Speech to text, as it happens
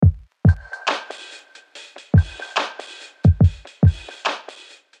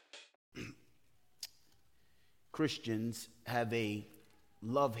Christians have a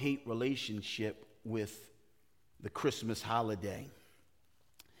love-hate relationship with the Christmas holiday.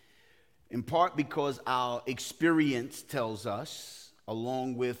 In part because our experience tells us,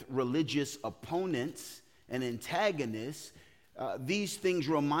 along with religious opponents and antagonists, these things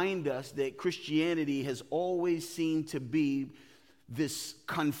remind us that Christianity has always seemed to be this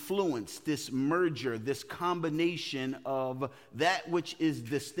confluence, this merger, this combination of that which is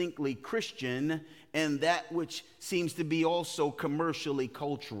distinctly Christian and that which seems to be also commercially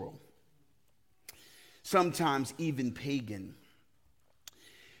cultural, sometimes even pagan.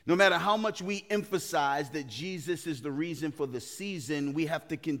 No matter how much we emphasize that Jesus is the reason for the season, we have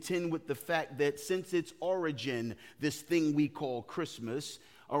to contend with the fact that since its origin, this thing we call Christmas,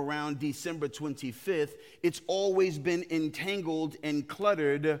 around December 25th, it's always been entangled and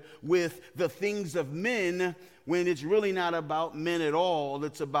cluttered with the things of men when it's really not about men at all.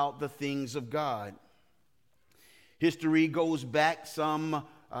 It's about the things of God. History goes back some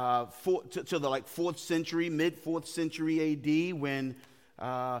to the 4th century, mid-4th century AD, when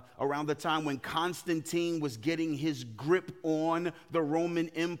around the time when Constantine was getting his grip on the Roman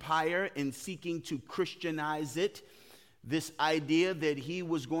Empire and seeking to Christianize it. This idea that he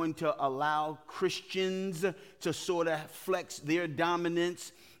was going to allow Christians to sort of flex their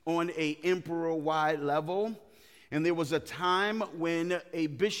dominance on an emperor-wide level. And there was a time when a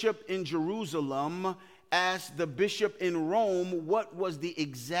bishop in Jerusalem asked the bishop in Rome what was the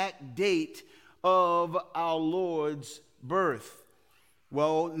exact date of our Lord's birth.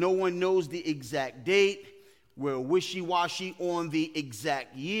 Well, no one knows the exact date. We're wishy-washy on the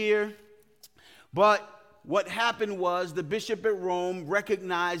exact year. But what happened was the bishop at Rome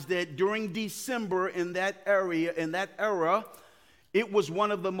recognized that during December in that era, it was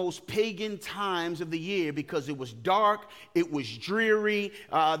one of the most pagan times of the year because it was dark, it was dreary.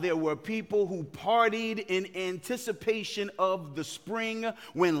 There were people who partied in anticipation of the spring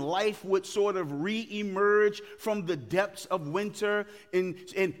when life would sort of re-emerge from the depths of winter.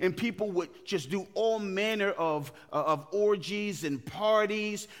 And people would just do all manner of orgies and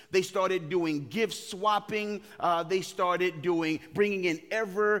parties. They started doing gift swapping. They started bringing in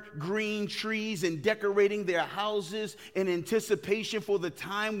evergreen trees and decorating their houses in anticipation for the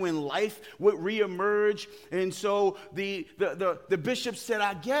time when life would reemerge. And so the bishop said,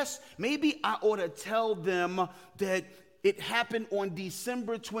 I guess maybe I ought to tell them that it happened on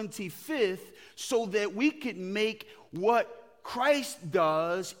December 25th so that we could make what Christ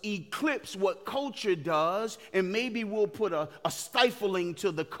does eclipse what culture does, and maybe we'll put a stifling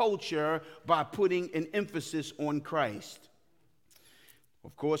to the culture by putting an emphasis on Christ.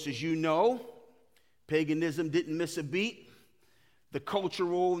 Of course, as you know, paganism didn't miss a beat. The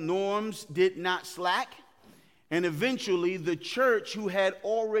cultural norms did not slack. And eventually, the church, who had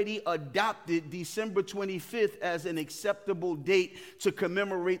already adopted December 25th as an acceptable date to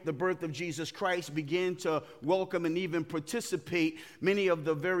commemorate the birth of Jesus Christ, began to welcome and even participate many of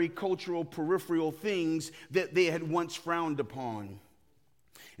the very cultural peripheral things that they had once frowned upon.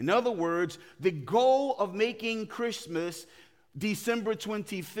 In other words, the goal of making Christmas December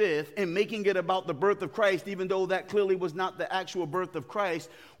 25th and making it about the birth of Christ, even though that clearly was not the actual birth of Christ,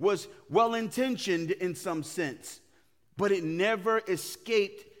 was well-intentioned in some sense, but it never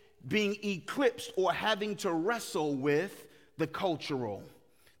escaped being eclipsed or having to wrestle with the cultural.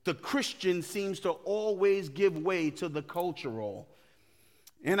 The Christian seems to always give way to the cultural.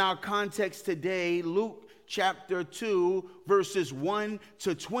 In our context today, Luke chapter 2, verses 1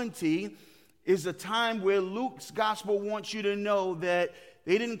 to 20, is a time where Luke's gospel wants you to know that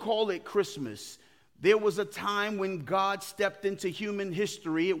they didn't call it Christmas. There was a time when God stepped into human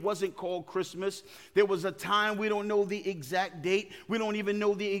history. It wasn't called Christmas. There was a time, we don't know the exact date. We don't even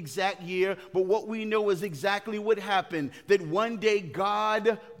know the exact year. But what we know is exactly what happened. That one day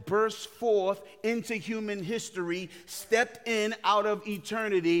God burst forth into human history, stepped in out of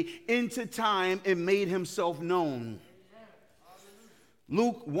eternity into time, and made himself known.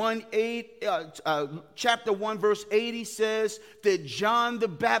 Luke chapter 1, verse 80 says that John the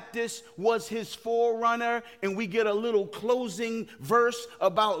Baptist was his forerunner, and we get a little closing verse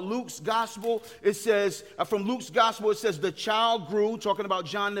about Luke's gospel. It says, from Luke's gospel, it says, the child grew, talking about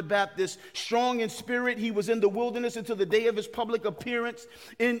John the Baptist, strong in spirit. He was in the wilderness until the day of his public appearance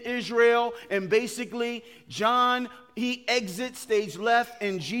in Israel. And basically, John, he exits stage left,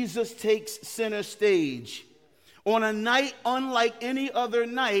 and Jesus takes center stage. On a night unlike any other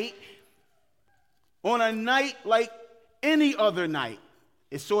night,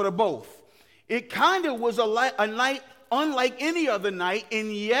 it's sort of both. It kind of was a night unlike any other night,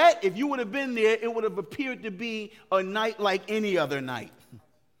 and yet, if you would have been there, it would have appeared to be a night like any other night.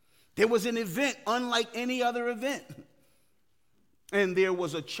 There was an event unlike any other event. And there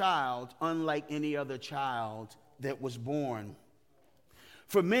was a child unlike any other child that was born.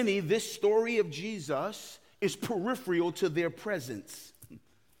 For many, this story of Jesus is peripheral to their presence.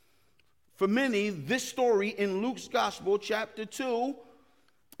 For many, this story in Luke's Gospel, chapter 2,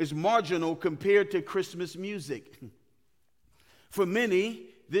 is marginal compared to Christmas music. For many,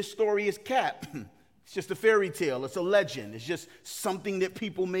 this story is cap. It's just a fairy tale. It's a legend. It's just something that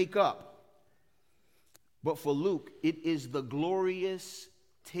people make up. But for Luke, it is the glorious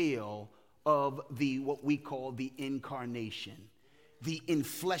tale of what we call the incarnation, the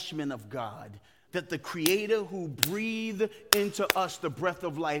enfleshment of God, that the Creator who breathed into us the breath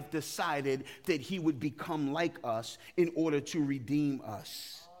of life decided that he would become like us in order to redeem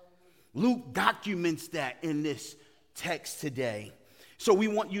us. Luke documents that in this text today. So we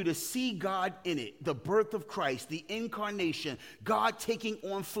want you to see God in it, the birth of Christ, the incarnation, God taking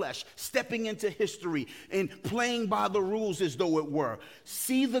on flesh, stepping into history, and playing by the rules as though it were.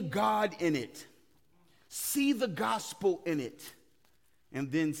 See the God in it. See the gospel in it.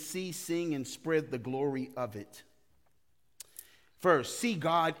 And then see, sing, and spread the glory of it. First, see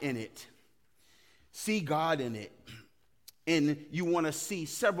God in it. See God in it. And you want to see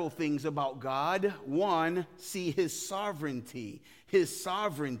several things about God. One, see his sovereignty. His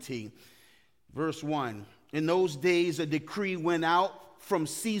sovereignty. Verse 1. In those days, a decree went out from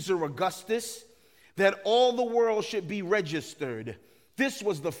Caesar Augustus that all the world should be registered. This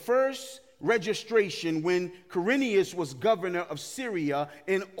was the first registration when Quirinius was governor of Syria,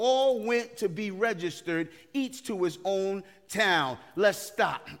 and all went to be registered, each to his own town. Let's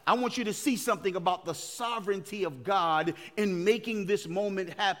stop. I want you to see something about the sovereignty of God in making this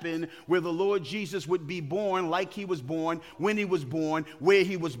moment happen, where the Lord Jesus would be born like he was born, when he was born, where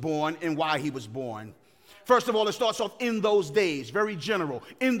he was born, and why he was born. First of all, it starts off in those days, very general.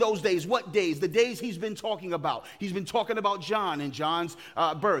 In those days, what days? The days he's been talking about. He's been talking about John and John's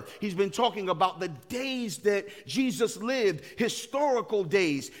birth. He's been talking about the days that Jesus lived, historical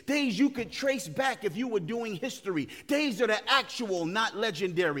days, days you could trace back if you were doing history, days that are actual, not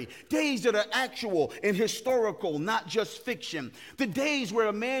legendary, days that are actual and historical, not just fiction. The days where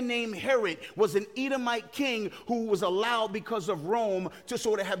a man named Herod was an Edomite king who was allowed because of Rome to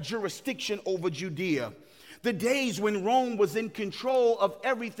sort of have jurisdiction over Judea. The days when Rome was in control of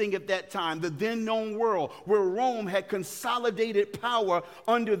everything at that time, the then known world, where Rome had consolidated power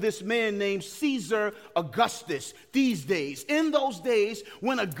under this man named Caesar Augustus. These days, in those days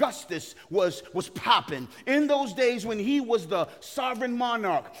when Augustus was popping, in those days when he was the sovereign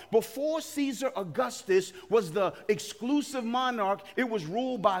monarch, before Caesar Augustus was the exclusive monarch, it was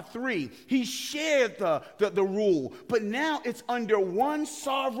ruled by three. He shared the rule, but now it's under one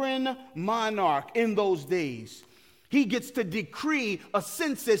sovereign monarch in those days. He gets to decree a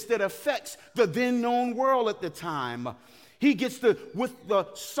census that affects the then known world at the time. He gets to, with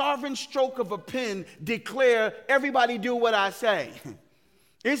the sovereign stroke of a pen, declare, everybody do what I say.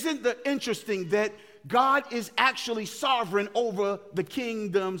 Isn't it interesting that God is actually sovereign over the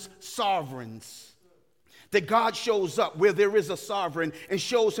kingdom's sovereigns? That God shows up where there is a sovereign and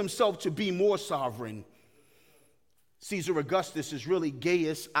shows himself to be more sovereign. Caesar Augustus is really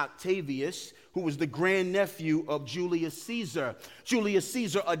Gaius Octavius, who was the grandnephew of Julius Caesar. Julius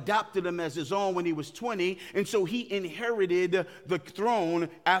Caesar adopted him as his own when he was 20, and so he inherited the throne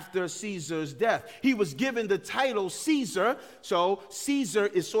after Caesar's death. He was given the title Caesar, so Caesar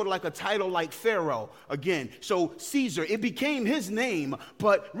is sort of like a title like Pharaoh again. So Caesar, it became his name,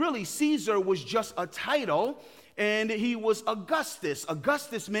 but really Caesar was just a title. And he was Augustus.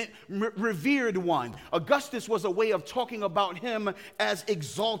 Augustus meant revered one. Augustus was a way of talking about him as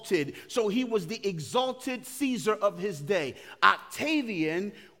exalted. So he was the exalted Caesar of his day.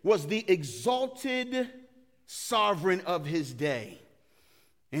 Octavian was the exalted sovereign of his day.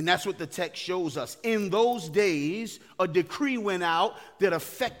 And that's what the text shows us. In those days, a decree went out that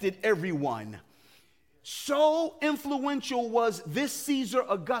affected everyone. So influential was this Caesar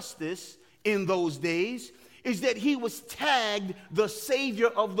Augustus in those days, is that he was tagged the Savior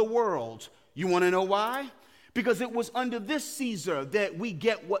of the world. You want to know why? Because it was under this Caesar that we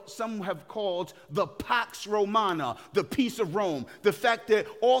get what some have called the Pax Romana, the peace of Rome. The fact that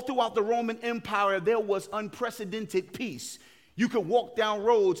all throughout the Roman Empire there was unprecedented peace. You could walk down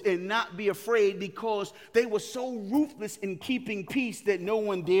roads and not be afraid because they were so ruthless in keeping peace that no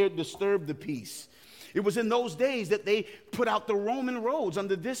one dared disturb the peace. It was in those days that they put out the Roman roads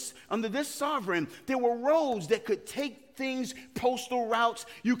under this sovereign. There were roads that could take things, postal routes.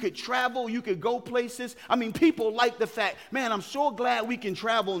 You could travel, you could go places. I mean, people like the fact, man, I'm so glad we can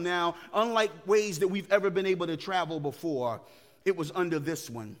travel now, unlike ways that we've ever been able to travel before. It was under this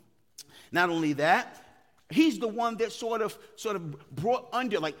one. Not only that, he's the one that sort of brought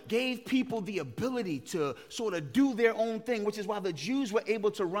under, like gave people the ability to sort of do their own thing, which is why the Jews were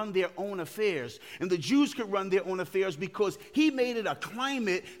able to run their own affairs. And the Jews could run their own affairs because he made it a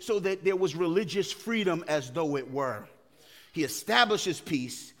climate so that there was religious freedom as though it were. He establishes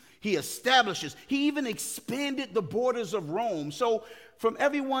peace. He even expanded the borders of Rome. So from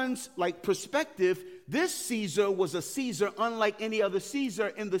everyone's perspective, this Caesar was a Caesar unlike any other Caesar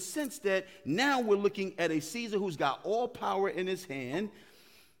in the sense that now we're looking at a Caesar who's got all power in his hand,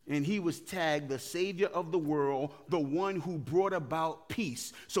 and he was tagged the Savior of the world, the one who brought about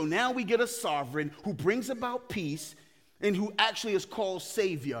peace. So now we get a sovereign who brings about peace and who actually is called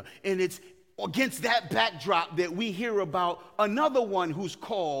Savior. And it's against that backdrop that we hear about another one who's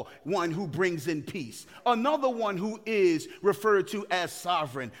called one who brings in peace, another one who is referred to as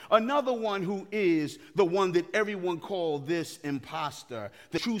sovereign, another one who is the one that everyone called this imposter.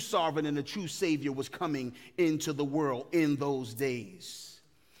 The true sovereign and the true Savior was coming into the world in those days.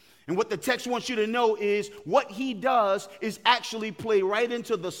 And what the text wants you to know is what he does is actually play right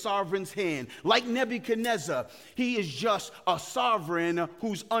into the sovereign's hand. Like Nebuchadnezzar, he is just a sovereign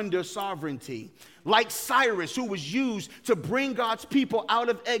who's under sovereignty. Like Cyrus, who was used to bring God's people out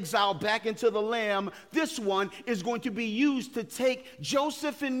of exile back into the land, this one is going to be used to take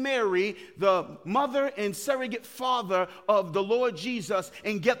Joseph and Mary, the mother and surrogate father of the Lord Jesus,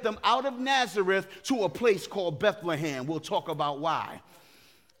 and get them out of Nazareth to a place called Bethlehem. We'll talk about why.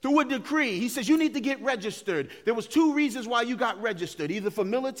 Through a decree, he says you need to get registered. There was two reasons why you got registered, either for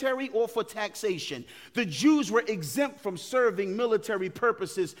military or for taxation. The Jews were exempt from serving military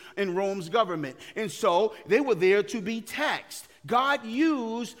purposes in Rome's government, and so they were there to be taxed. God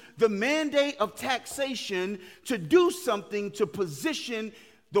used the mandate of taxation to do something to position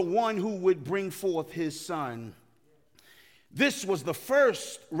the one who would bring forth his son. This was the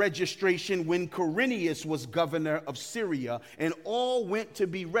first registration when Quirinius was governor of Syria, and all went to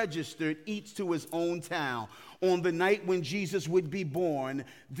be registered, each to his own town. On the night when Jesus would be born,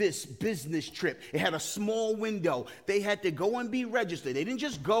 this business trip, it had a small window. They had to go and be registered. They didn't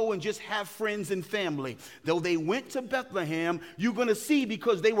just go and just have friends and family. Though they went to Bethlehem, you're going to see,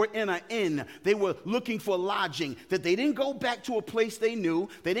 because they were in an inn, they were looking for lodging, that they didn't go back to a place they knew.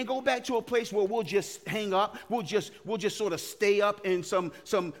 They didn't go back to a place where we'll just hang up. We'll just sort of stay up in some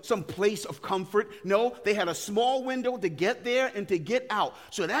place of comfort. No, they had a small window to get there and to get out.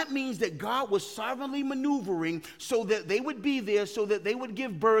 So that means that God was sovereignly maneuvering so that they would be there, so that they would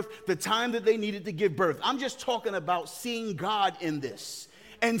give birth the time that they needed to give birth. I'm just talking about seeing God in this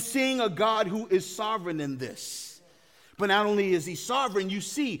and seeing a God who is sovereign in this. But not only is he sovereign, you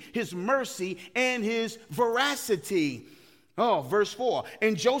see his mercy and his veracity. Oh, verse 4.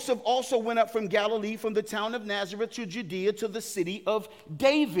 And Joseph also went up from Galilee, from the town of Nazareth to Judea, to the city of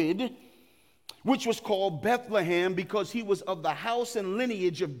David, which was called Bethlehem, because he was of the house and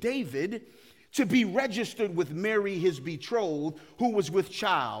lineage of David, to be registered with Mary, his betrothed, who was with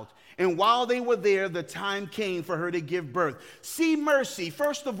child. And while they were there, the time came for her to give birth. See mercy.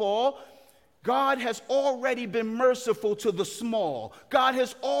 First of all, God has already been merciful to the small. God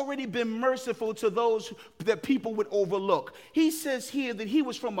has already been merciful to those that people would overlook. He says here that he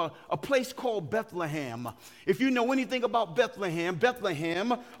was from a place called Bethlehem. If you know anything about Bethlehem,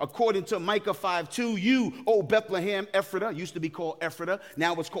 according to Micah 5:2, you, O Bethlehem Ephratah, used to be called Ephratah,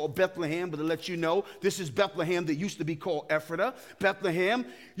 now it's called Bethlehem, but to let you know, this is Bethlehem that used to be called Ephratah. Bethlehem,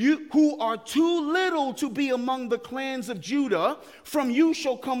 you who are too little to be among the clans of Judah, from you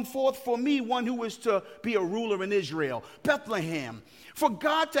shall come forth for me one who is to be a ruler in Israel. Bethlehem. For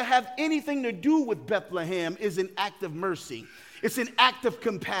God to have anything to do with Bethlehem is an act of mercy. It's an act of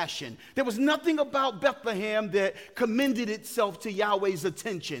compassion. There was nothing about Bethlehem that commended itself to Yahweh's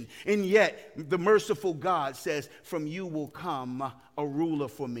attention. And yet, the merciful God says, from you will come a ruler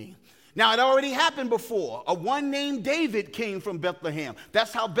for me. Now, it already happened before. A one named David came from Bethlehem.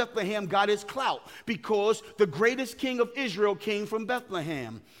 That's how Bethlehem got his clout, because the greatest king of Israel came from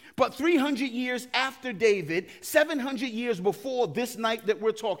Bethlehem. But 300 years after David, 700 years before this night that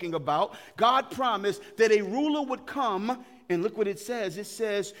we're talking about, God promised that a ruler would come. And look what it says. It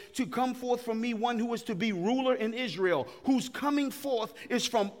says, to come forth from me one who is to be ruler in Israel, whose coming forth is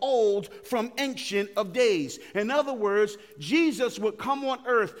from old, from ancient of days. In other words, Jesus would come on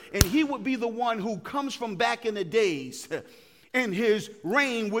earth, and he would be the one who comes from back in the days. And his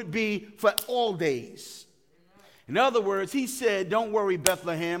reign would be for all days. In other words, he said, don't worry,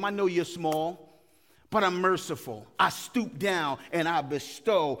 Bethlehem, I know you're small, but I'm merciful. I stoop down and I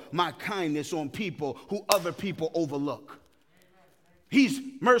bestow my kindness on people who other people overlook. He's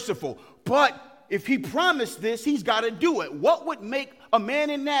merciful, but if he promised this, he's got to do it. What would make a man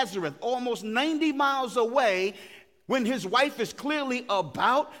in Nazareth, almost 90 miles away, when his wife is clearly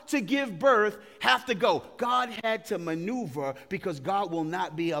about to give birth, have to go? God had to maneuver because God will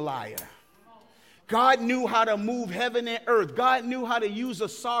not be a liar. God knew how to move heaven and earth. God knew how to use a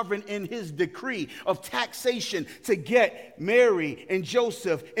sovereign in his decree of taxation to get Mary and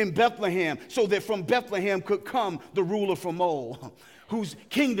Joseph in Bethlehem, so that from Bethlehem could come the ruler from old, whose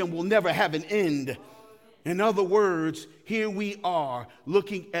kingdom will never have an end. In other words, here we are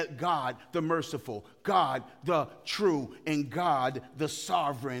looking at God the merciful, God the true, and God the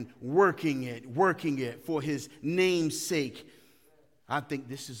sovereign, working it for his name's sake. I think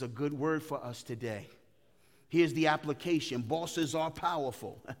this is a good word for us today. Here's the application. Bosses are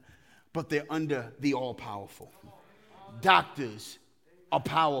powerful, but they're under the all-powerful. Doctors are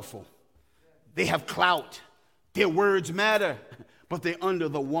powerful. They have clout. Their words matter, but they're under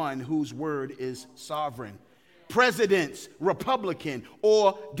the one whose word is sovereign. Presidents, Republican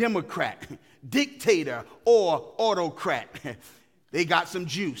or Democrat, dictator or autocrat, they got some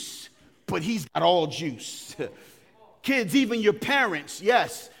juice, but he's got all juice. Kids, even your parents,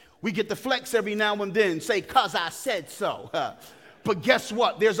 yes, we get the flex every now and then, say, "'cause I said so." But guess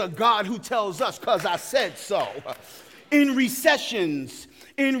what? There's a God who tells us, "'cause I said so." In recessions,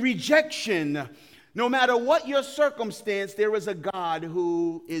 in rejection, no matter what your circumstance, there is a God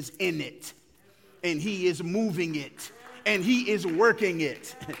who is in it, and he is moving it, and he is working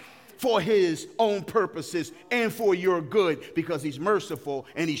it for his own purposes and for your good, because he's merciful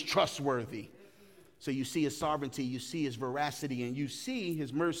and he's trustworthy. So you see his sovereignty, you see his veracity, and you see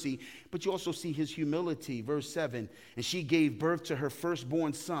his mercy, but you also see his humility. Verse 7, and she gave birth to her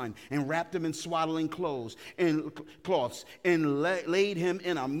firstborn son and wrapped him in swaddling cloths and laid him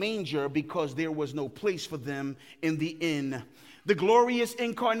in a manger, because there was no place for them in the inn. The glorious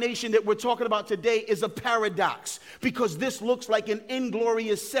incarnation that we're talking about today is a paradox, because this looks like an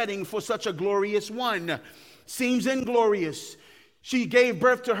inglorious setting for such a glorious one. Seems inglorious. She gave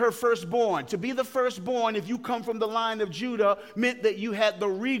birth to her firstborn. To be the firstborn, if you come from the line of Judah, meant that you had the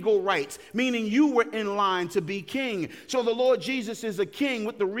regal rights, meaning you were in line to be king. So the Lord Jesus is a king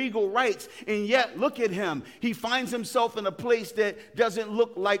with the regal rights, and yet look at him. He finds himself in a place that doesn't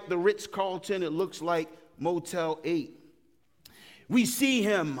look like the Ritz-Carlton. It looks like Motel 8. We see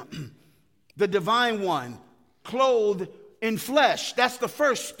him, the divine one, clothed in flesh. That's the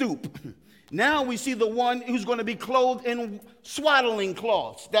first stoop. Now we see the one who's going to be clothed in swaddling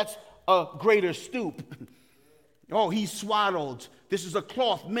cloths. That's a greater stoop. Oh, he's swaddled. This is a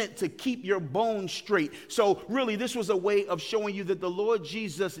cloth meant to keep your bones straight. So really, this was a way of showing you that the Lord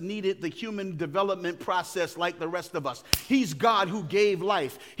Jesus needed the human development process like the rest of us. He's God who gave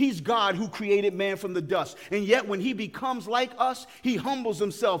life. He's God who created man from the dust. And yet when he becomes like us, he humbles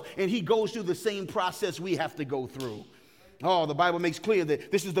himself and he goes through the same process we have to go through. Oh, the Bible makes clear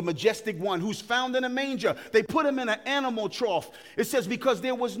that this is the majestic one who's found in a manger. They put him in an animal trough. It says because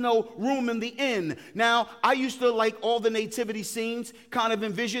there was no room in the inn. Now, I used to, like all the nativity scenes, kind of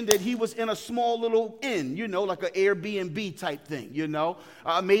envision that he was in a small little inn, you know, like an Airbnb type thing, you know.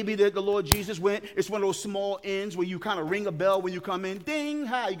 Maybe that the Lord Jesus went, it's one of those small inns where you kind of ring a bell when you come in. Ding,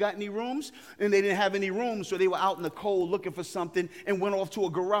 hi, you got any rooms? And they didn't have any rooms, so they were out in the cold looking for something and went off to a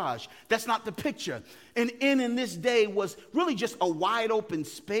garage. That's not the picture. An inn in this day was really just a wide open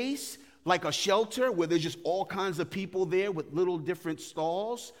space, like a shelter where there's just all kinds of people there with little different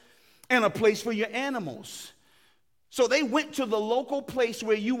stalls, and a place for your animals. So they went to the local place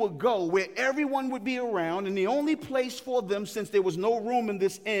where you would go, where everyone would be around, and the only place for them, since there was no room in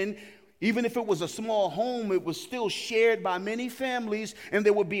this inn, even if it was a small home, it was still shared by many families, and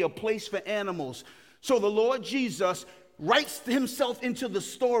there would be a place for animals. So the Lord Jesus writes himself into the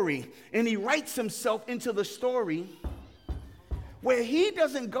story, and he writes himself into the story where he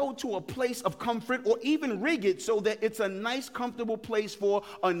doesn't go to a place of comfort or even rig it so that it's a nice, comfortable place for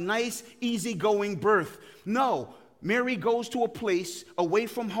a nice, easygoing birth. No. Mary goes to a place away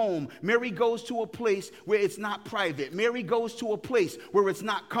from home. Mary goes to a place where it's not private. Mary goes to a place where it's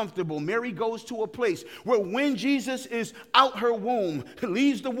not comfortable. Mary goes to a place where when Jesus is out her womb,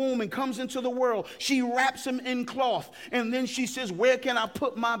 leaves the womb and comes into the world, she wraps him in cloth. And then she says, where can I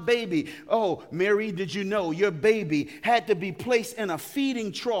put my baby? Oh, Mary, did you know your baby had to be placed in a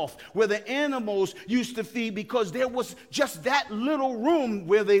feeding trough where the animals used to feed because there was just that little room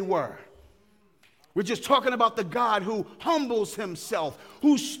where they were? We're just talking about the God who humbles himself,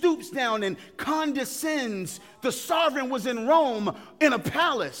 who stoops down and condescends. The sovereign was in Rome in a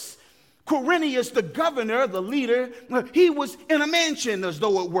palace. Quirinius, the governor, the leader, he was in a mansion, as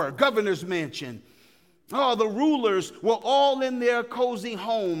though it were, governor's mansion. Oh, the rulers were all in their cozy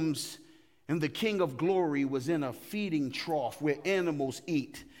homes. And the King of Glory was in a feeding trough where animals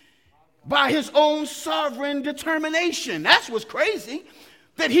eat by his own sovereign determination. That's what's crazy,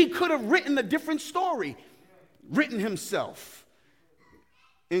 that he could have written a different story, written himself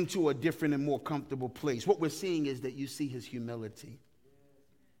into a different and more comfortable place. What we're seeing is that you see his humility.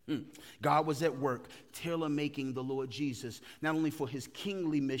 God was at work tailor-making the Lord Jesus, not only for his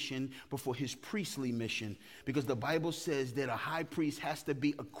kingly mission, but for his priestly mission. Because the Bible says that a high priest has to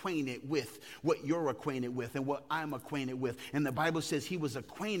be acquainted with what you're acquainted with and what I'm acquainted with. And the Bible says he was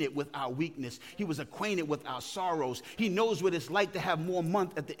acquainted with our weakness. He was acquainted with our sorrows. He knows what it's like to have more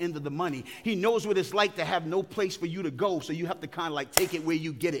month at the end of the money. He knows what it's like to have no place for you to go, so you have to kind of like take it where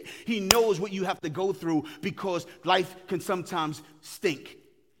you get it. He knows what you have to go through because life can sometimes stink.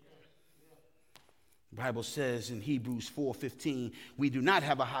 The Bible says in Hebrews 4:15, we do not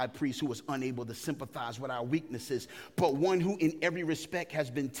have a high priest who is unable to sympathize with our weaknesses, but one who in every respect has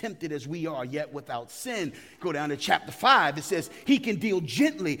been tempted as we are, yet without sin. Go down to chapter 5. It says he can deal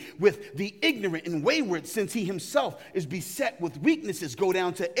gently with the ignorant and wayward, since he himself is beset with weaknesses. Go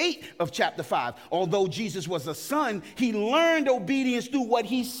down to 8 of chapter 5. Although Jesus was a son, he learned obedience through what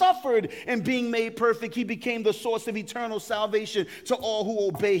he suffered, and being made perfect, he became the source of eternal salvation to all who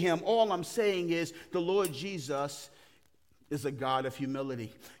obey him. All I'm saying is the Lord Jesus is a God of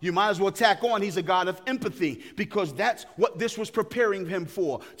humility. You might as well tack on, he's a God of empathy, because that's what this was preparing him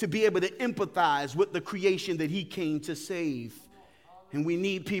for, to be able to empathize with the creation that he came to save. And we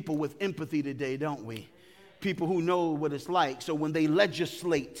need people with empathy today, don't we? People who know what it's like, so when they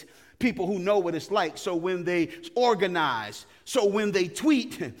legislate, people who know what it's like, so when they organize, so when they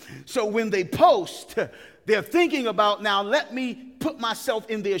tweet, so when they post, they're thinking about, now let me put myself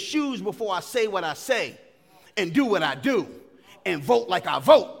in their shoes before I say what I say and do what I do and vote like I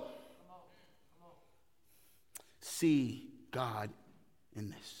vote. See God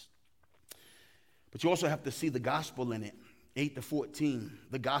in this. But you also have to see the gospel in it. 8-14,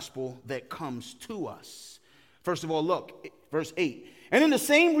 the gospel that comes to us. First of all, look, verse 8. And in the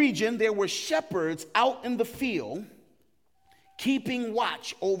same region, there were shepherds out in the field, keeping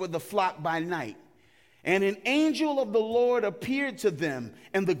watch over the flock by night. And an angel of the Lord appeared to them,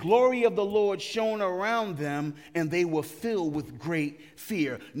 and the glory of the Lord shone around them, and they were filled with great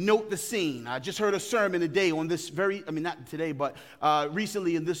fear. Note the scene. I just heard a sermon today on this not today, but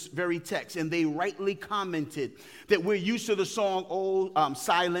recently in this very text, and they rightly commented that we're used to the song,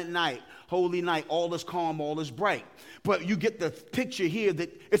 Silent Night, Holy Night, all is calm, all is bright. But you get the picture here that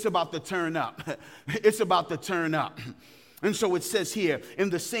it's about to turn up. It's about to turn up. And so it says here, in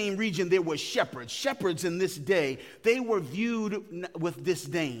the same region there were shepherds. Shepherds in this day, they were viewed with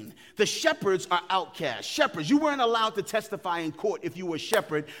disdain. The shepherds are outcasts. Shepherds, you weren't allowed to testify in court if you were a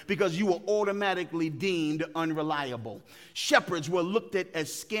shepherd because you were automatically deemed unreliable. Shepherds were looked at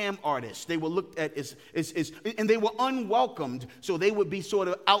as scam artists. They were looked at as and they were unwelcomed, so they would be sort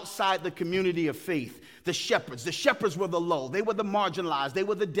of outside the community of faith. The shepherds were the low. They were the marginalized. They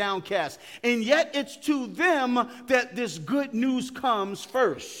were the downcast. And yet it's to them that this good news comes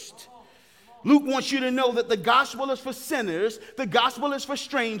first. Luke wants you to know that the gospel is for sinners. The gospel is for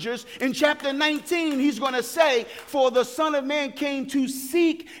strangers. In chapter 19, he's going to say, for the Son of Man came to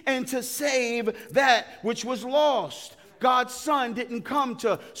seek and to save that which was lost. God's son didn't come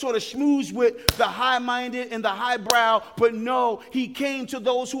to sort of schmooze with the high-minded and the highbrow, but no, he came to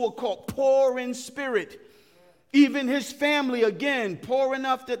those who are called poor in spirit. Even his family, again, poor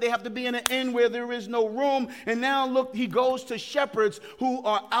enough that they have to be in an inn where there is no room. And now look, he goes to shepherds who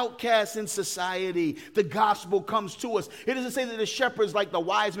are outcasts in society. The gospel comes to us. It doesn't say that the shepherds, like the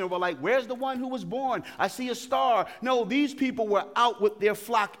wise men, were like, where's the one who was born? I see a star. No, these people were out with their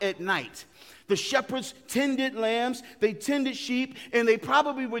flock at night. The shepherds tended lambs, they tended sheep, and they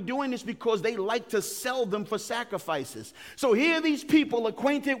probably were doing this because they liked to sell them for sacrifices. So here are these people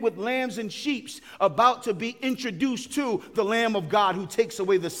acquainted with lambs and sheep about to be introduced to the Lamb of God who takes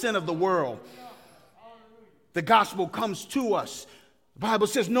away the sin of the world. The gospel comes to us. The Bible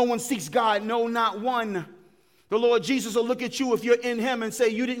says no one seeks God, no, not one. The Lord Jesus will look at you if you're in him and say,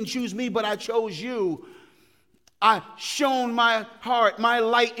 you didn't choose me, but I chose you. I shone my heart, my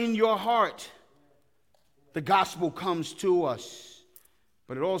light in your heart. The gospel comes to us,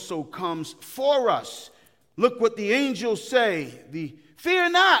 but it also comes for us. Look what the angels say. Fear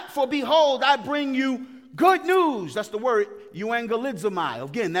not, for behold, I bring you good news. That's the word, euangelizomai.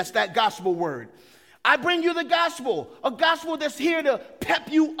 Again, that's that gospel word. I bring you the gospel, a gospel that's here to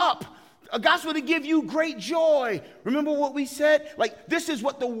pep you up, A gospel to give you great joy. Remember what we said? Like, this is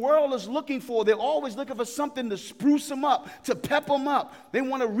what the world is looking for. They're always looking for something to spruce them up, to pep them up. They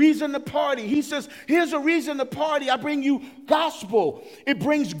want a reason to party. He says, here's a reason to party. I bring you gospel. It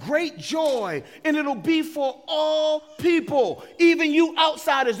brings great joy, and it'll be for all people, even you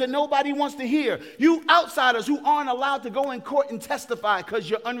outsiders that nobody wants to hear. You outsiders who aren't allowed to go in court and testify because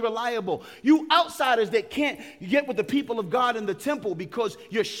you're unreliable. You outsiders that can't get with the people of God in the temple because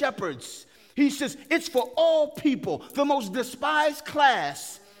you're shepherds. He says it's for all people. The most despised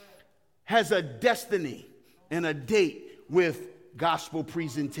class has a destiny and a date with gospel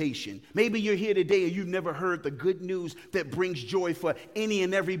presentation. Maybe you're here today and you've never heard the good news that brings joy for any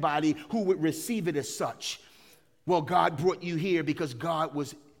and everybody who would receive it as such. Well, God brought you here because God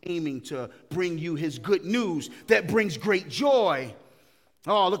was aiming to bring you his good news that brings great joy.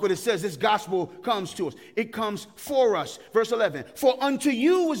 Oh, look what it says. This gospel comes to us. It comes for us. Verse 11. For unto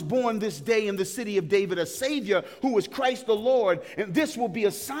you was born this day in the city of David a Savior who is Christ the Lord. And this will be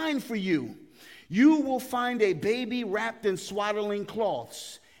a sign for you. You will find a baby wrapped in swaddling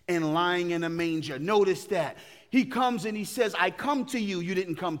cloths and lying in a manger. Notice that. He comes and he says, I come to you. You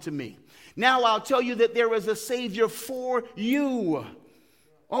didn't come to me. Now I'll tell you that there is a Savior for you.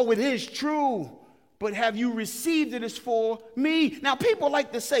 Oh, it is true. But have you received it as for me? Now, people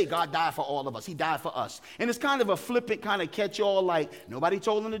like to say, God died for all of us. He died for us. And it's kind of a flippant kind of catch-all, like nobody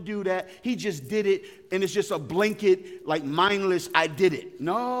told him to do that. He just did it, and it's just a blanket, like mindless, I did it.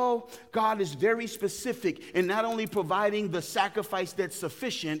 No, God is very specific in not only providing the sacrifice that's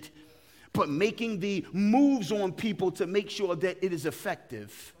sufficient, but making the moves on people to make sure that it is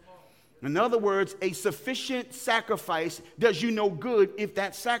effective. In other words, a sufficient sacrifice does you no good if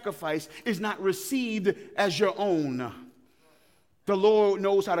that sacrifice is not received as your own. The Lord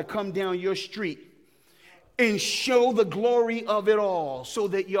knows how to come down your street and show the glory of it all so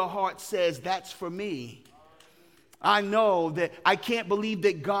that your heart says, that's for me. I know that I can't believe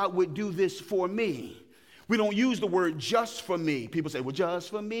that God would do this for me. We don't use the word just for me. People say, well, just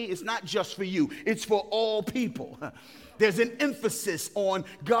for me. It's not just for you. It's for all people. There's an emphasis on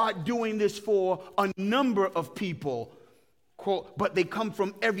God doing this for a number of people, quote, but they come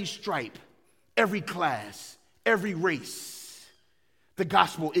from every stripe, every class, every race. The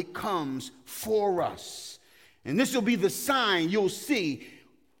gospel, it comes for us. And this will be the sign you'll see.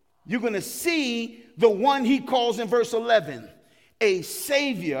 You're going to see the one he calls in verse 11, a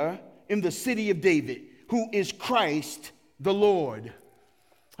Savior in the city of David, who is Christ the Lord.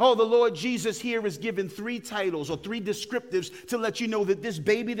 Oh, the Lord Jesus here is given three titles or three descriptives to let you know that this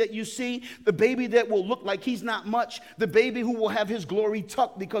baby that you see, the baby that will look like he's not much, the baby who will have his glory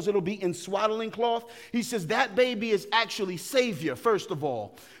tucked because it'll be in swaddling cloth, he says that baby is actually Savior, first of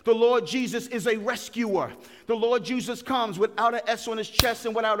all. The Lord Jesus is a rescuer. The Lord Jesus comes without an S on his chest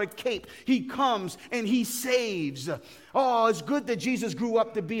and without a cape. He comes and he saves. Oh, it's good that Jesus grew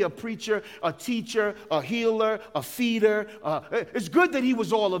up to be a preacher, a teacher, a healer, a feeder. It's good that he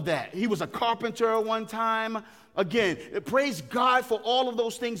was all of that. He was a carpenter at one time. Again, praise God for all of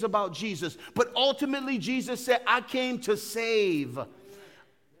those things about Jesus. But ultimately, Jesus said, I came to save.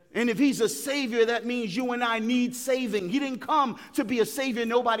 And if he's a savior, that means you and I need saving. He didn't come to be a savior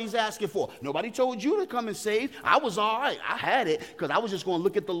nobody's asking for. Nobody told you to come and save. I was all right. I had it because I was just going to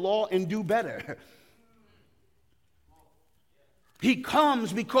look at the law and do better. He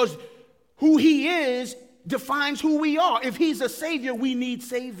comes because who he is defines who we are. If he's a savior, we need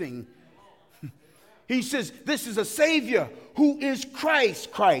saving. He says, this is a savior who is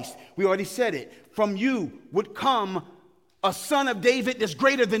Christ. Christ, we already said it. From you would come a son of David that's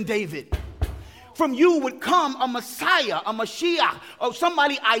greater than David. From you would come a Messiah, a Mashiach, or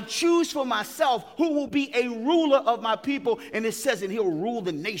somebody I choose for myself who will be a ruler of my people. And it says, and he'll rule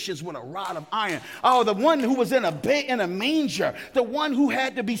the nations with a rod of iron. Oh, the one who was in a manger, the one who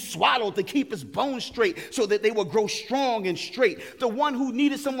had to be swaddled to keep his bones straight so that they would grow strong and straight. The one who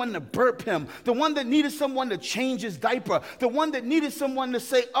needed someone to burp him. The one that needed someone to change his diaper. The one that needed someone to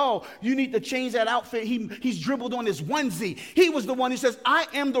say, oh, you need to change that outfit. He's dribbled on his onesie. He was the one who says, I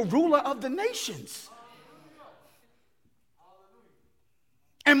am the ruler of the nations.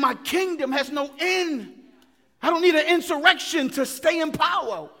 And my kingdom has no end. I don't need an insurrection to stay in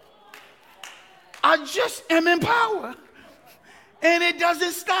power. I just am in power. And it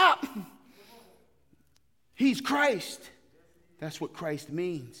doesn't stop. He's Christ. That's what Christ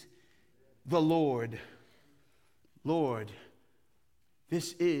means. The Lord. Lord.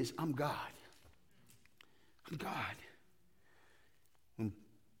 This is, I'm God. I'm God.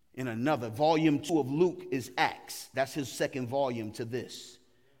 In another, volume 2 of Luke is Acts. That's his second volume to this.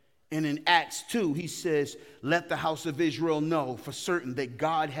 And in Acts 2, he says, let the house of Israel know for certain that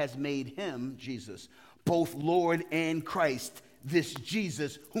God has made him, Jesus, both Lord and Christ, this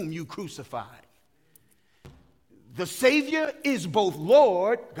Jesus whom you crucified. The Savior is both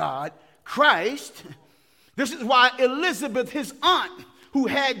Lord, God, Christ. This is why Elizabeth, his aunt, who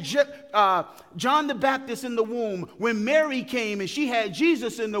had John the Baptist in the womb, when Mary came and she had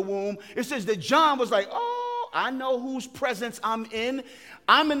Jesus in the womb, it says that John was like, oh, I know whose presence I'm in.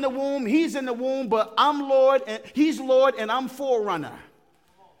 I'm in the womb, he's in the womb, but I'm Lord, and he's Lord, and I'm forerunner.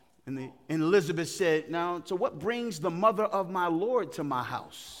 And Elizabeth said, now, so what brings the mother of my Lord to my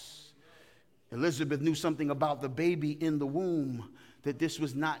house? Elizabeth knew something about the baby in the womb, that this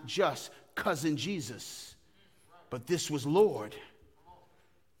was not just cousin Jesus, but this was Lord.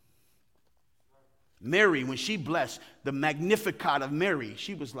 Mary, when she blessed the Magnificat of Mary,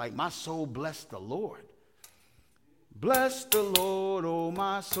 she was like, my soul bless the Lord. Bless the Lord, oh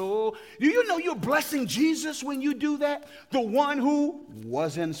my soul. Do you know you're blessing Jesus when you do that? The one who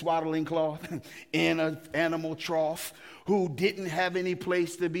was in swaddling cloth, in an animal trough, who didn't have any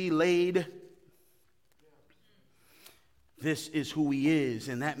place to be laid. This is who he is,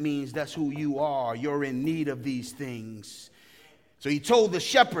 and that means that's who you are. You're in need of these things. So he told the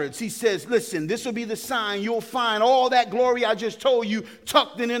shepherds, he says, listen, this will be the sign. You'll find all that glory I just told you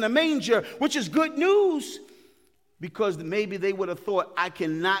tucked in a manger, which is good news. Because maybe they would have thought, I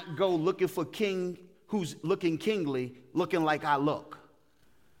cannot go looking for king who's looking kingly, looking like I look.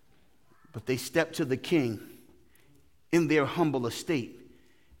 But they stepped to the king in their humble estate,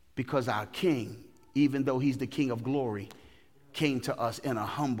 because our king, even though he's the king of glory, came to us in a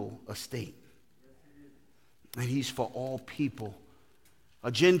humble estate. And he's for all people.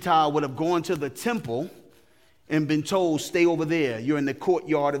 A Gentile would have gone to the temple and been told, stay over there. You're in the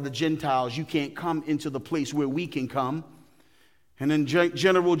courtyard of the Gentiles. You can't come into the place where we can come. And then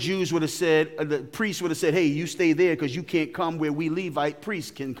general Jews would have said, the priests would have said, hey, you stay there because you can't come where we Levite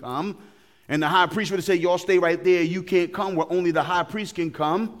priests can come. And the high priest would have said, y'all stay right there. You can't come where only the high priest can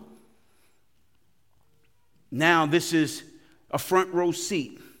come. Now this is a front row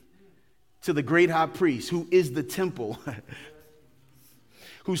seat to the great high priest, who is the temple,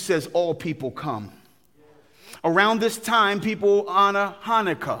 who says all people come. Around this time, people honor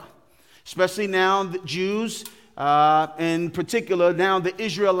Hanukkah, especially now the Jews, in particular, now the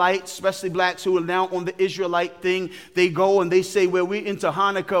Israelites, especially blacks who are now on the Israelite thing, they go and they say, well, we're into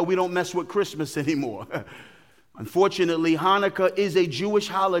Hanukkah, we don't mess with Christmas anymore. Unfortunately, Hanukkah is a Jewish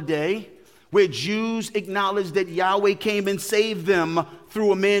holiday where Jews acknowledge that Yahweh came and saved them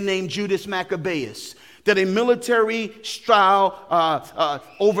through a man named Judas Maccabeus. That a military style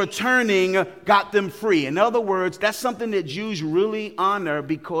overturning got them free. In other words, that's something that Jews really honor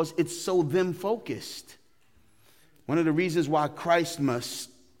because it's so them focused. One of the reasons why Christmas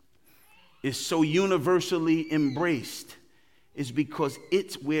is so universally embraced is because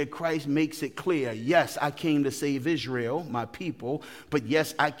it's where Christ makes it clear, yes, I came to save Israel, my people, but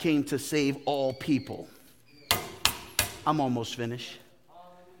yes, I came to save all people. I'm almost finished.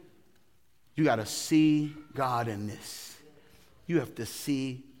 You got to see God in this. You have to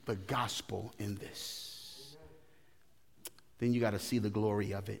see the gospel in this. Then you got to see the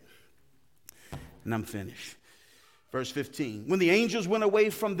glory of it. And I'm finished. Verse 15. When the angels went away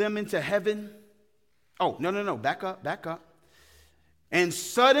from them into heaven. Oh, no. Back up. And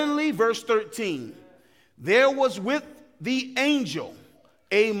suddenly, verse 13. There was with the angel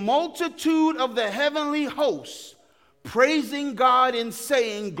a multitude of the heavenly hosts, praising God and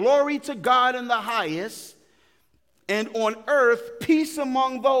saying, glory to God in the highest, and on earth peace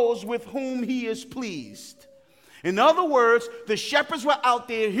among those with whom he is pleased. In other words, the shepherds were out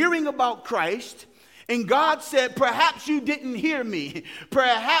there hearing about Christ, and God said, perhaps you didn't hear me.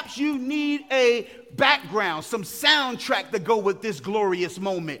 Perhaps you need a background, some soundtrack to go with this glorious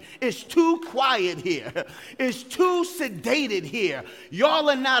moment. It's too quiet here. It's too sedated here. Y'all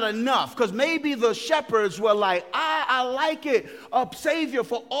are not enough. Because maybe the shepherds were like, I like it. A savior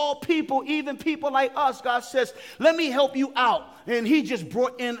for all people, even people like us. God says, let me help you out. And he just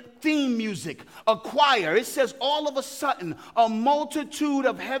brought in theme music, a choir. It says all of a sudden a multitude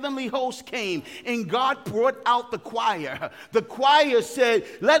of heavenly hosts came and God brought out the choir. The choir said,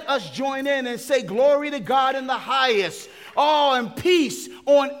 let us join in and say glory to God in the highest. Oh, and peace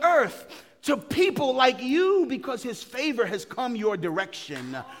on earth. to people like you because his favor has come your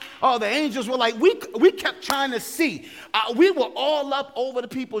direction. Oh, the angels were like, we kept trying to see. We were all up over the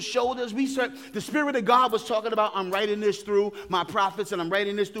people's shoulders. The Spirit of God was talking about, I'm writing this through my prophets and I'm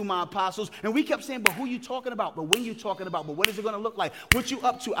writing this through my apostles. And we kept saying, but who you talking about? But when you talking about? But what is it going to look like? What you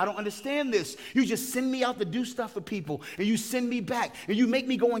up to? I don't understand this. You just send me out to do stuff for people and you send me back and you make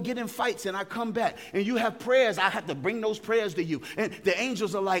me go and get in fights and I come back and you have prayers. I have to bring those prayers to you. And the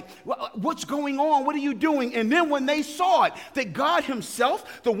angels are like, what's going on? What are you doing? And then when they saw it, that God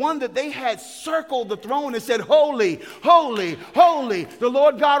himself, the one that they had circled the throne and said, holy, holy, holy, the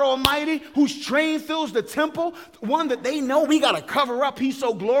Lord God Almighty, whose train fills the temple, one that they know we got to cover up. He's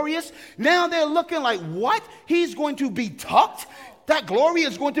so glorious. Now they're looking like, what? He's going to be tucked? That glory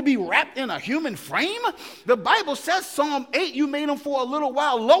is going to be wrapped in a human frame? The Bible says, Psalm 8, you made him for a little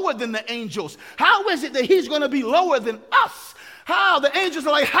while lower than the angels. How is it that he's going to be lower than us? How? The angels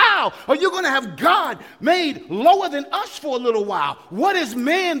are like, how are you going to have God made lower than us for a little while? What is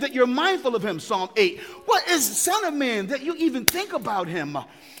man that you're mindful of him? Psalm 8. What is son of man that you even think about him?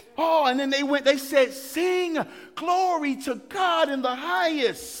 Oh, and then they said, sing glory to God in the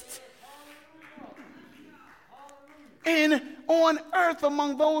highest. And on earth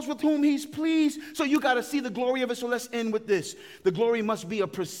among those with whom he's pleased. So you got to see the glory of it. So let's end with this. The glory must be a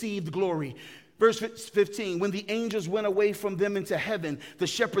perceived glory. Verse 15, when the angels went away from them into heaven, the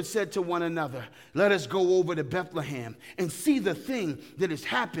shepherds said to one another, let us go over to Bethlehem and see the thing that has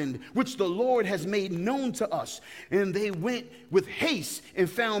happened, which the Lord has made known to us. And they went with haste and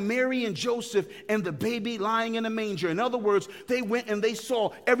found Mary and Joseph and the baby lying in a manger. In other words, they went and they saw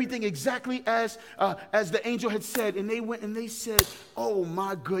everything exactly as the angel had said. And they went and they said, oh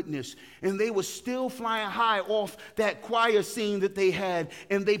my goodness. And they were still flying high off that choir scene that they had.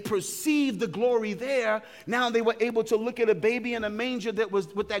 And they perceived the glory there. Now they were able to look at a baby in a manger that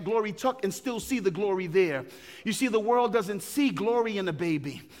was with that glory tucked and still see the glory there. You see, the world doesn't see glory in a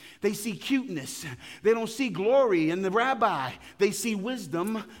baby. They see cuteness. They don't see glory in the rabbi. They see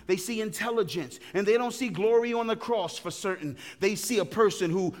wisdom. They see intelligence. And they don't see glory on the cross for certain. They see a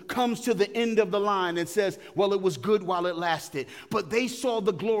person who comes to the end of the line and says, well, it was good while it lasted. But they saw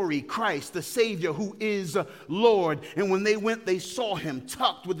the glory, Christ, the Savior who is Lord. And when they went, they saw him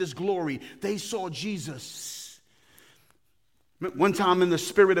tucked with his glory. They saw Jesus. One time in the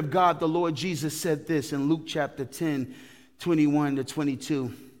Spirit of God, the Lord Jesus said this in Luke chapter 10, 21 to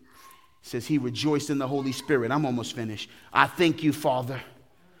 22. It says he rejoiced in the Holy Spirit. I'm almost finished. I thank you, Father,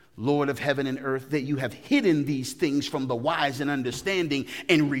 Lord of heaven and earth, that you have hidden these things from the wise and understanding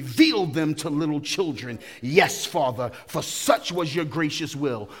and revealed them to little children. Yes, Father, for such was your gracious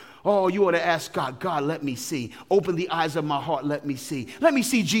will. Oh, you ought to ask God, God, let me see. Open the eyes of my heart, let me see. Let me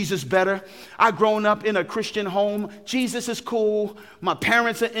see Jesus better. I've grown up in a Christian home. Jesus is cool. My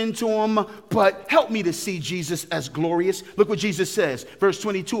parents are into him, but help me to see Jesus as glorious. Look what Jesus says, verse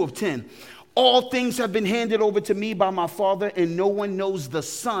 22 of 10. All things have been handed over to me by my Father, and no one knows the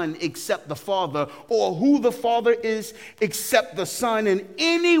Son except the Father, or who the Father is except the Son, and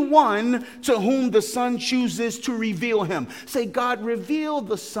anyone to whom the Son chooses to reveal him. Say, God, reveal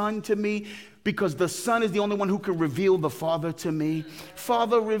the Son to me, because the Son is the only one who can reveal the Father to me.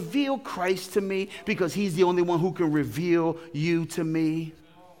 Father, reveal Christ to me, because he's the only one who can reveal you to me.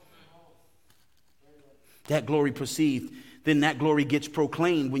 That glory perceived. Then that glory gets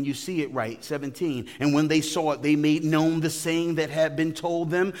proclaimed when you see it right. 17. And when they saw it, they made known the saying that had been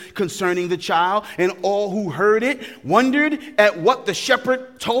told them concerning the child. And all who heard it wondered at what the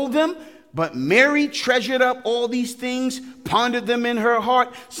shepherd told them. But Mary treasured up all these things, pondered them in her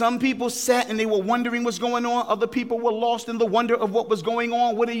heart. Some people sat and they were wondering what's going on. Other people were lost in the wonder of what was going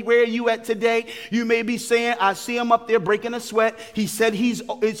on. Where are you at today? You may be saying, I see him up there breaking a sweat. He said he's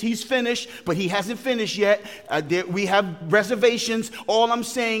finished, but he hasn't finished yet. We have reservations. All I'm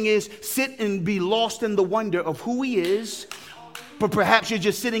saying is sit and be lost in the wonder of who he is. But perhaps you're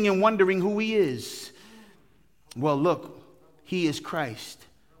just sitting and wondering who he is. Well, look, he is Christ.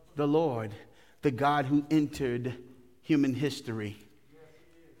 The Lord, the God who entered human history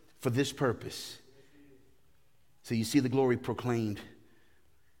for this purpose. So you see the glory proclaimed,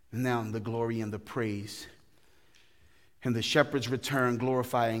 and now the glory and the praise. And the shepherds returned,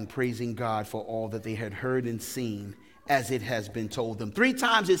 glorifying, praising God for all that they had heard and seen, as it has been told them. 3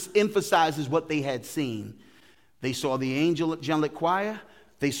 times it emphasizes what they had seen. They saw the angelic choir,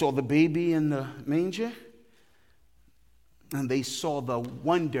 they saw the baby in the manger, and they saw the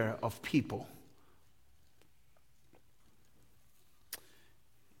wonder of people.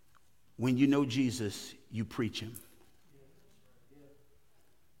 When you know Jesus, you preach him.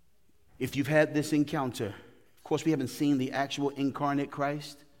 If you've had this encounter, of course we haven't seen the actual incarnate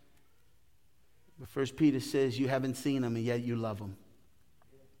Christ, But First Peter says you haven't seen him and yet you love him.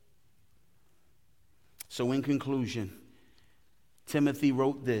 So in conclusion, Timothy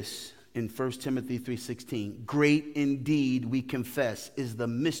wrote this in 1 Timothy 3:16. Great indeed, we confess, is the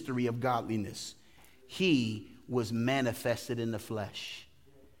mystery of godliness. He was manifested in the flesh.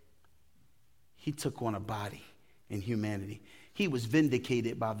 He took on a body in humanity. He was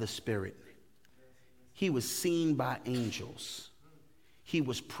vindicated by the Spirit. He was seen by angels. He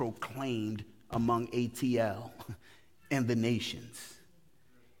was proclaimed among ATL and the nations.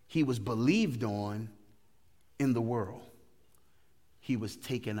 He was believed on in the world. He was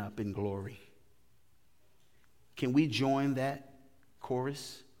taken up in glory. Can we join that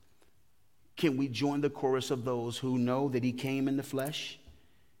chorus? Can we join the chorus of those who know that he came in the flesh?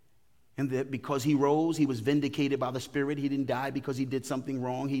 And that because he rose, he was vindicated by the Spirit. He didn't die because he did something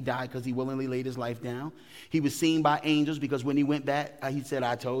wrong. He died because he willingly laid his life down. He was seen by angels because when he went back, he said,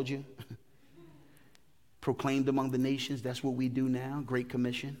 I told you. Proclaimed among the nations. That's what we do now. Great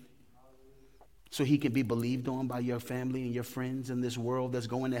Commission. So he can be believed on by your family and your friends in this world that's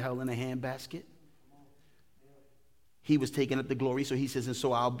going to hell in a handbasket. He was taken up to glory, so he says, and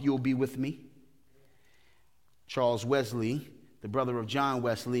so you'll be with me. Charles Wesley, the brother of John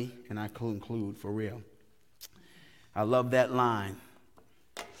Wesley, and I conclude for real. I love that line.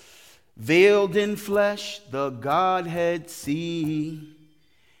 Veiled in flesh, the Godhead see.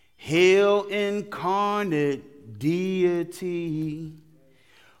 Hail incarnate deity.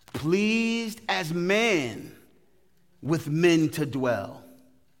 Pleased as man with men to dwell.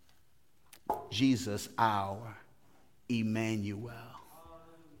 Jesus our Emmanuel,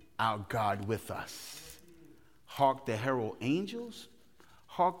 our God with us. Hark the herald angels,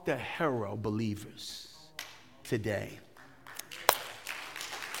 hark the herald believers today.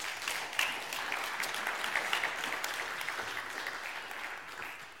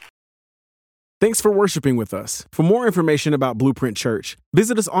 Thanks for worshiping with us. For more information about Blueprint Church,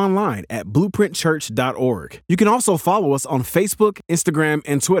 visit us online at blueprintchurch.org. You can also follow us on Facebook, Instagram,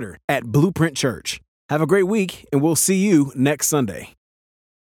 and Twitter at Blueprint Church. Have a great week, and we'll see you next Sunday.